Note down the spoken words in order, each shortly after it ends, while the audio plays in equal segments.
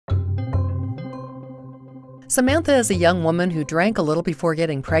Samantha is a young woman who drank a little before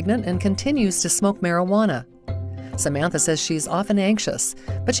getting pregnant and continues to smoke marijuana. Samantha says she's often anxious,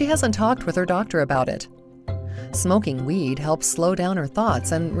 but she hasn't talked with her doctor about it. Smoking weed helps slow down her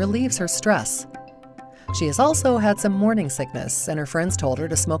thoughts and relieves her stress. She has also had some morning sickness, and her friends told her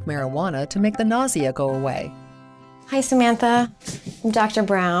to smoke marijuana to make the nausea go away. Hi, Samantha. I'm Dr.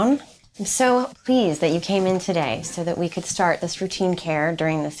 Brown. I'm so pleased that you came in today so that we could start this routine care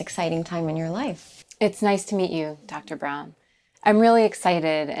during this exciting time in your life. It's nice to meet you, Dr. Brown. I'm really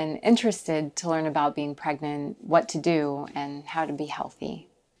excited and interested to learn about being pregnant, what to do, and how to be healthy.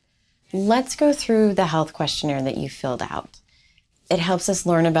 Let's go through the health questionnaire that you filled out. It helps us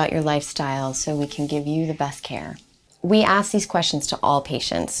learn about your lifestyle so we can give you the best care. We ask these questions to all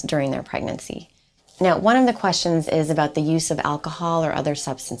patients during their pregnancy. Now, one of the questions is about the use of alcohol or other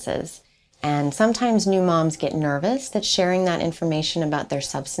substances. And sometimes new moms get nervous that sharing that information about their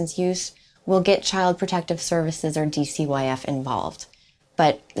substance use will get Child Protective Services or DCYF involved.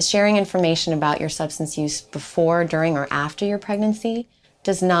 But sharing information about your substance use before, during, or after your pregnancy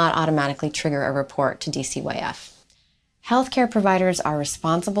does not automatically trigger a report to DCYF. Healthcare providers are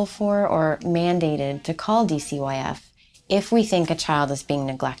responsible for or mandated to call DCYF if we think a child is being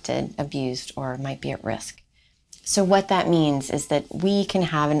neglected, abused, or might be at risk. So what that means is that we can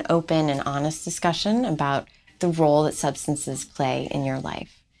have an open and honest discussion about the role that substances play in your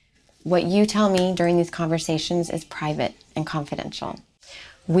life. What you tell me during these conversations is private and confidential.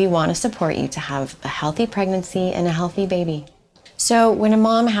 We want to support you to have a healthy pregnancy and a healthy baby. So when a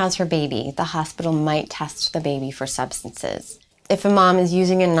mom has her baby, the hospital might test the baby for substances. If a mom is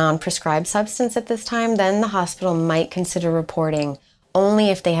using a non-prescribed substance at this time, then the hospital might consider reporting only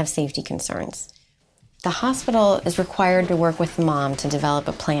if they have safety concerns. The hospital is required to work with the mom to develop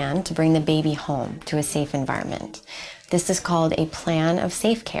a plan to bring the baby home to a safe environment. This is called a plan of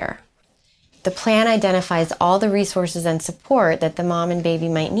safe care. The plan identifies all the resources and support that the mom and baby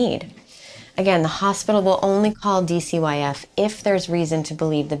might need. Again, the hospital will only call DCYF if there's reason to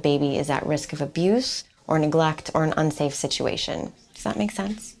believe the baby is at risk of abuse or neglect or an unsafe situation. Does that make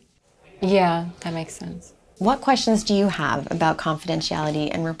sense? Yeah, that makes sense. What questions do you have about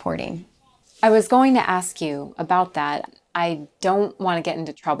confidentiality and reporting? I was going to ask you about that. I don't want to get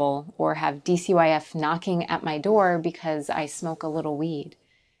into trouble or have DCYF knocking at my door because I smoke a little weed.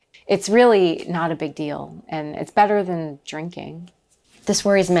 It's really not a big deal, and it's better than drinking. This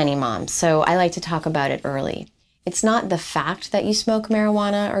worries many moms, so I like to talk about it early. It's not the fact that you smoke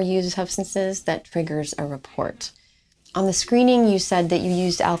marijuana or use substances that triggers a report. On the screening, you said that you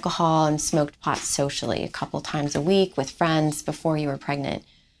used alcohol and smoked pot socially a couple times a week with friends before you were pregnant.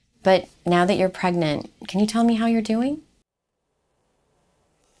 But now that you're pregnant, can you tell me how you're doing?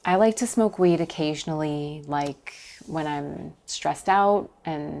 I like to smoke weed occasionally, like when I'm stressed out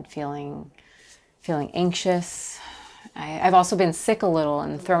and feeling anxious. I've also been sick a little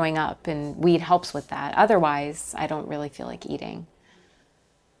and throwing up, and weed helps with that. Otherwise, I don't really feel like eating.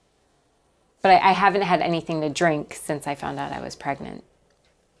 But I haven't had anything to drink since I found out I was pregnant.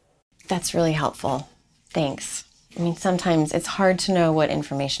 That's really helpful. Thanks. I mean, sometimes it's hard to know what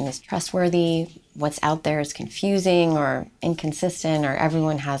information is trustworthy, what's out there is confusing or inconsistent, or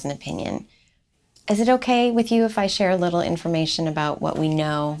everyone has an opinion. Is it okay with you if I share a little information about what we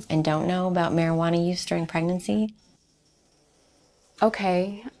know and don't know about marijuana use during pregnancy?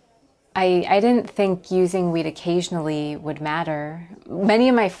 Okay. I didn't think using weed occasionally would matter. Many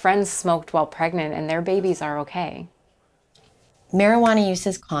of my friends smoked while pregnant and their babies are okay. Marijuana use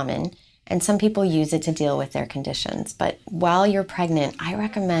is common, and some people use it to deal with their conditions. But while you're pregnant, I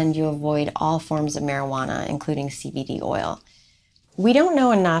recommend you avoid all forms of marijuana, including CBD oil. We don't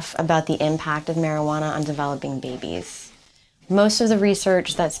know enough about the impact of marijuana on developing babies. Most of the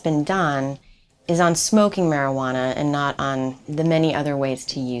research that's been done is on smoking marijuana and not on the many other ways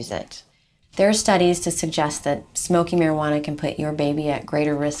to use it. There are studies to suggest that smoking marijuana can put your baby at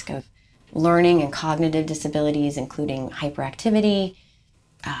greater risk of learning and cognitive disabilities, including hyperactivity,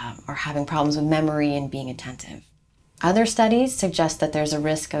 or having problems with memory and being attentive. Other studies suggest that there's a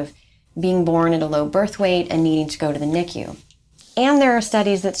risk of being born at a low birth weight and needing to go to the NICU. And there are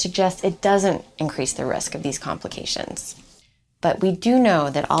studies that suggest it doesn't increase the risk of these complications. But we do know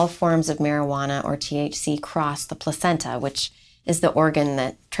that all forms of marijuana or THC cross the placenta, which is the organ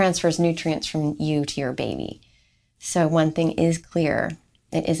that transfers nutrients from you to your baby. So one thing is clear,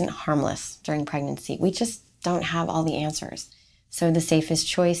 it isn't harmless during pregnancy. We just don't have all the answers. So the safest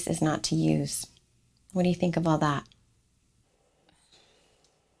choice is not to use. What do you think of all that?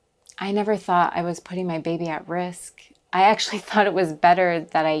 I never thought I was putting my baby at risk. I actually thought it was better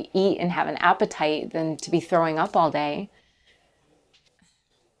that I eat and have an appetite than to be throwing up all day.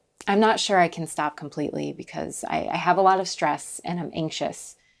 I'm not sure I can stop completely because I have a lot of stress and I'm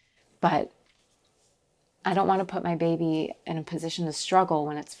anxious, but I don't want to put my baby in a position to struggle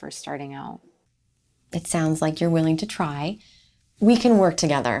when it's first starting out. It sounds like you're willing to try. We can work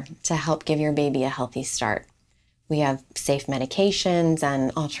together to help give your baby a healthy start. We have safe medications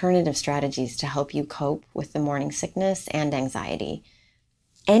and alternative strategies to help you cope with the morning sickness and anxiety.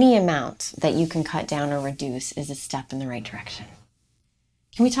 Any amount that you can cut down or reduce is a step in the right direction.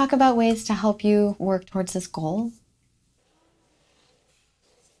 Can we talk about ways to help you work towards this goal?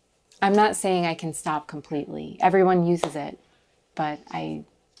 I'm not saying I can stop completely. Everyone uses it, but I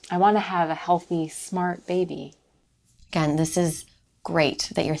want to have a healthy, smart baby. Again, this is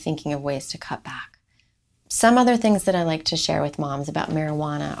great that you're thinking of ways to cut back. Some other things that I like to share with moms about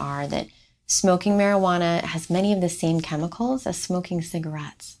marijuana are that smoking marijuana has many of the same chemicals as smoking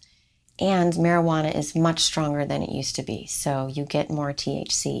cigarettes. And marijuana is much stronger than it used to be, so you get more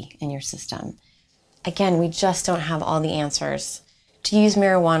THC in your system. Again, we just don't have all the answers. To use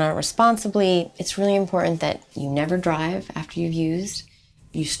marijuana responsibly, it's really important that you never drive after you've used.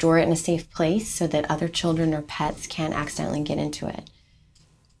 You store it in a safe place so that other children or pets can't accidentally get into it.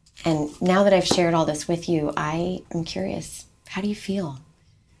 And now that I've shared all this with you, I am curious, how do you feel?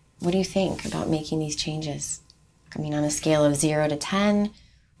 What do you think about making these changes? I mean, on a scale of 0 to 10,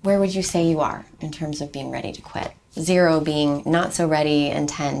 where would you say you are in terms of being ready to quit? 0 being not so ready and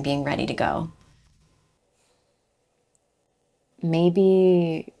 10 being ready to go.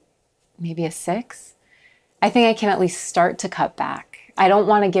 Maybe a 6. I think I can at least start to cut back. I don't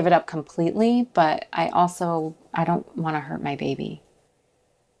want to give it up completely, but I don't want to hurt my baby.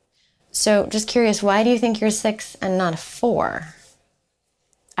 So just curious, why do you think you're 6 and not a 4?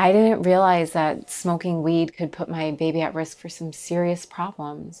 I didn't realize that smoking weed could put my baby at risk for some serious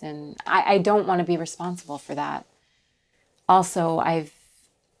problems, and I don't want to be responsible for that. Also, I've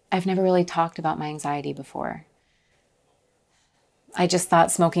never really talked about my anxiety before. I just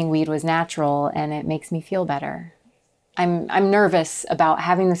thought smoking weed was natural and it makes me feel better. I'm nervous about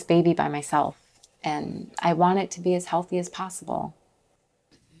having this baby by myself, and I want it to be as healthy as possible.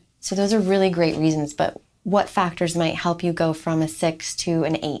 So those are really great reasons, but what factors might help you go from a 6 to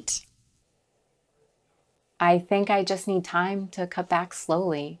an 8? I think I just need time to cut back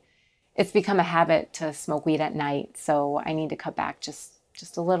slowly. It's become a habit to smoke weed at night, so I need to cut back just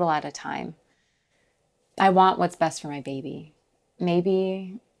a little at a time. I want what's best for my baby.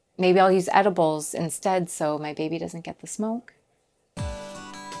 Maybe I'll use edibles instead so my baby doesn't get the smoke.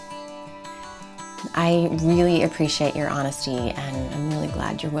 I really appreciate your honesty, and I'm really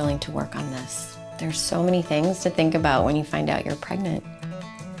glad you're willing to work on this. There's so many things to think about when you find out you're pregnant.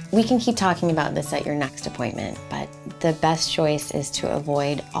 We can keep talking about this at your next appointment, but the best choice is to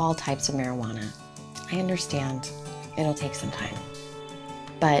avoid all types of marijuana. I understand it'll take some time.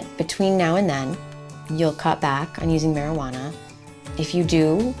 But between now and then, you'll cut back on using marijuana. If you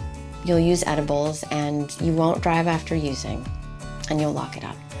do, you'll use edibles and you won't drive after using, and you'll lock it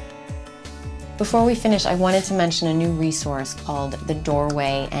up. Before we finish, I wanted to mention a new resource called The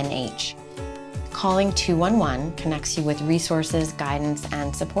Doorway NH. Calling 211 connects you with resources, guidance,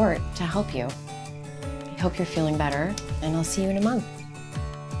 and support to help you. I hope you're feeling better, and I'll see you in a month.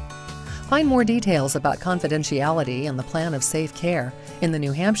 Find more details about confidentiality and the plan of safe care in the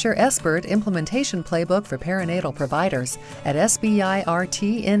New Hampshire SBIRT Implementation Playbook for Perinatal Providers at sbirtnh.org.